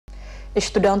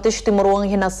Estudantes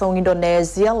timoruang em nação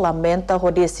Indonésia lamenta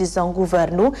a decisão do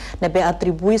governo de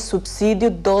atribuir subsídio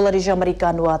dólares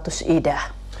americanos atos ida.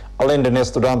 Além de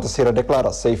estudantes irá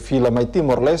declarar se Fila mai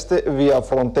Timor-Leste via a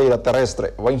fronteira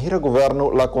terrestre, o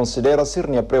governo la considera ser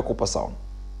minha preocupação.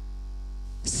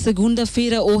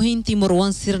 Segunda-feira, hoje em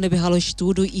Timor-Leste, Sirne Behalo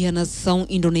Estudo e a nação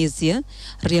Indonésia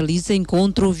realiza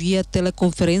encontro via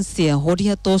teleconferência, onde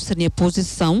a minha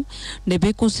posição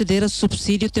deve considerar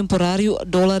subsídio temporário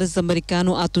dólares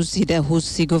americanos atuzida o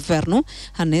governo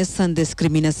a nessa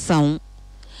discriminação.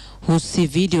 O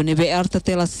vídeo nebe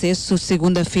RTTL acesso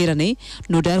segunda-feira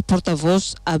no dar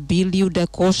porta-voz Abílio da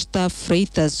Costa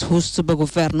Freitas do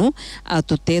governo a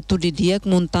teto de dia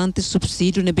montante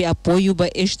subsídio nebe apoio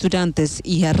para estudantes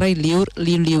e a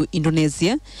Liu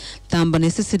Indonésia também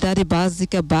necessidade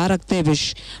básica para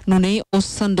actores não é os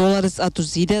 $100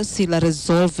 atuzida se la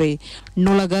resolve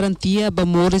não la garantia para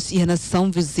mores e a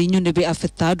nação vizinho nebe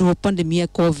afetado a pandemia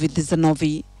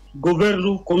COVID-19.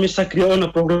 Governo começa a criar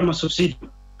um programa subsídio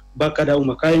para cada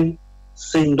uma cai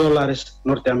 $100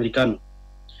 norte-americanos.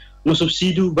 No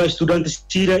subsídio para estudantes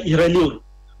Síria e Israel,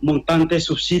 montante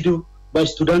subsídio para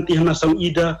estudantes da nação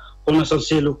Ida ou nação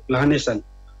Selo Lahanesan.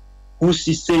 Os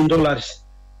 $100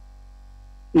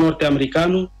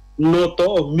 norte-americanos, noto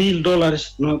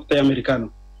 $1,000 norte-americanos.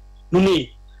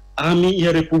 Nune, AMI e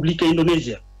a República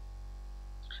Indonésia.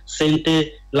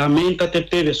 Sente lamenta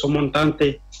teve so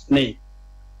montante ne.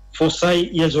 Fossai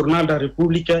e a Jornal da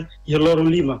República e a Loro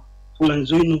Lima,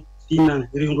 Fulanzuino, Tina,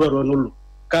 Ringuaro Nulo.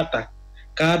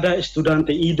 Cada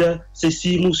estudante ida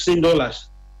 $600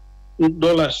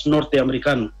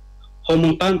 norte-americanos. O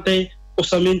montante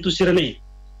orçamento sirene,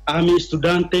 a minha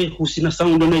estudante,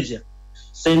 nação Indonésia.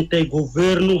 Sente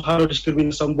governo a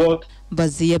discriminação bot.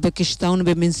 Baseia a questão não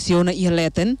menciona e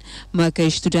alertam, mas que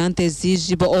estudante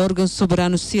exige para órgão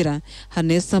soberano Sira, a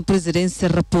nessa presidência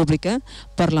da República,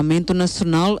 Parlamento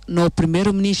Nacional, no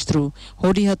primeiro-ministro,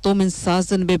 onde a tua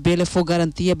mensagem no bebê for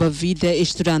garantia para a vida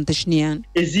estudantes nian.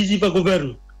 Exige para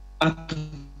governo a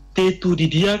teto de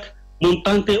dia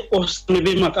montante os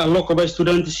nebema a local para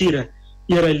estudantes Sira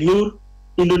e a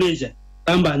Indonésia.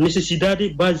 Também necessidade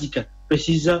básica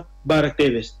precisa para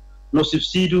teves. No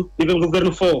subsídio, nível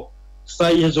governo for,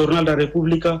 sai a Jornal da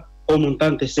República o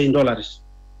montante $100.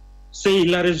 Se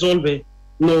la resolve,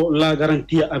 no la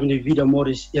garantia a minha vida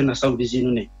mores e a nação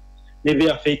vizinha deve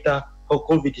afetar o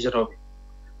COVID-19.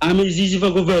 A me exige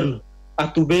o governo, a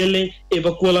tubele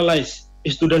evacua la lais,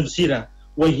 estudancira,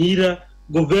 o hira,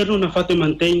 governo na fato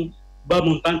mantém, ba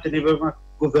montante deve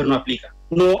governo aplica.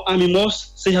 No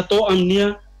amimos, se já to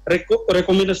amnia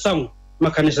recomendação,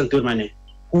 mecanismo turmane.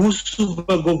 O uso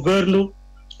do governo,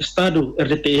 Estado,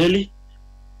 RTTL,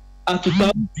 a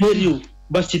total veio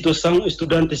da situação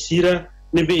estudante Sira,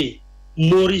 nebe,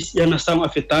 mores e a nação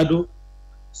afetado,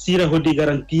 Sira de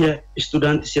garantia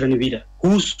estudante Sira na vida. O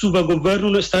uso do governo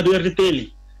no Estado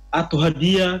RTTL, a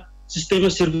torradia sistema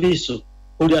de serviço,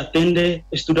 onde atende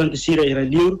estudante Sira e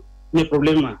Raliur, nem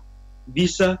problema,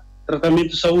 visa,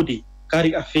 tratamento de saúde,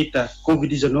 que afeta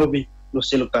COVID-19 no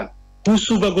celular. O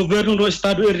uso do governo do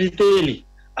Estado RTTL,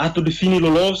 ato define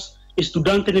los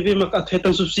estudante neve mak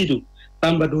afetan subsídio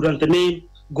tamba durante ne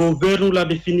governo la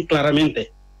define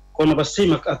claramente quando você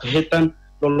mak afetan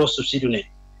los subsídio ne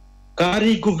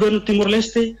cari governo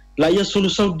Timor-Leste la ia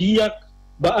solução dia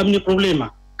ba amne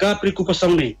problema ka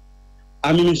preocupação ne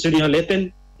ami mensuri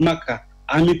haleten maka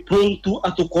ami pronto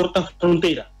atu corta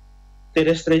fronteira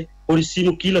terrestre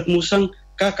oricino kilat musang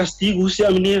ka castigo se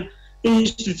amne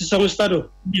instituição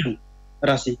estado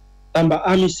rasi tamba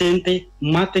ami sente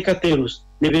mate cateros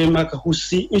nebe mak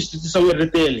husi instituição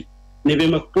RTTL nebe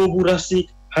mak poburasi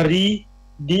hari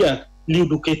dia liu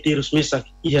do que teros mesak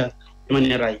ia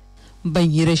manerai.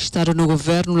 Banheira Estado no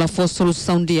governo lá foi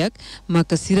solução dia, mas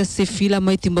que se Fila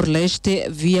mai Timor-Leste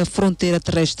via fronteira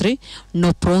terrestre,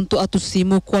 no pronto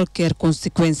atucimo qualquer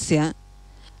consequência.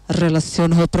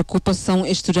 Relaciona a preocupação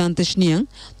estudantes nian,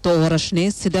 to horas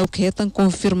se dá o que é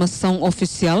confirmação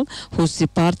oficial, o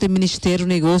parte do Ministério do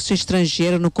Negócio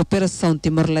Estrangeiro na Cooperação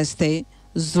Timor-Leste.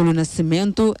 Zulu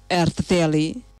Nascimento, RTTL.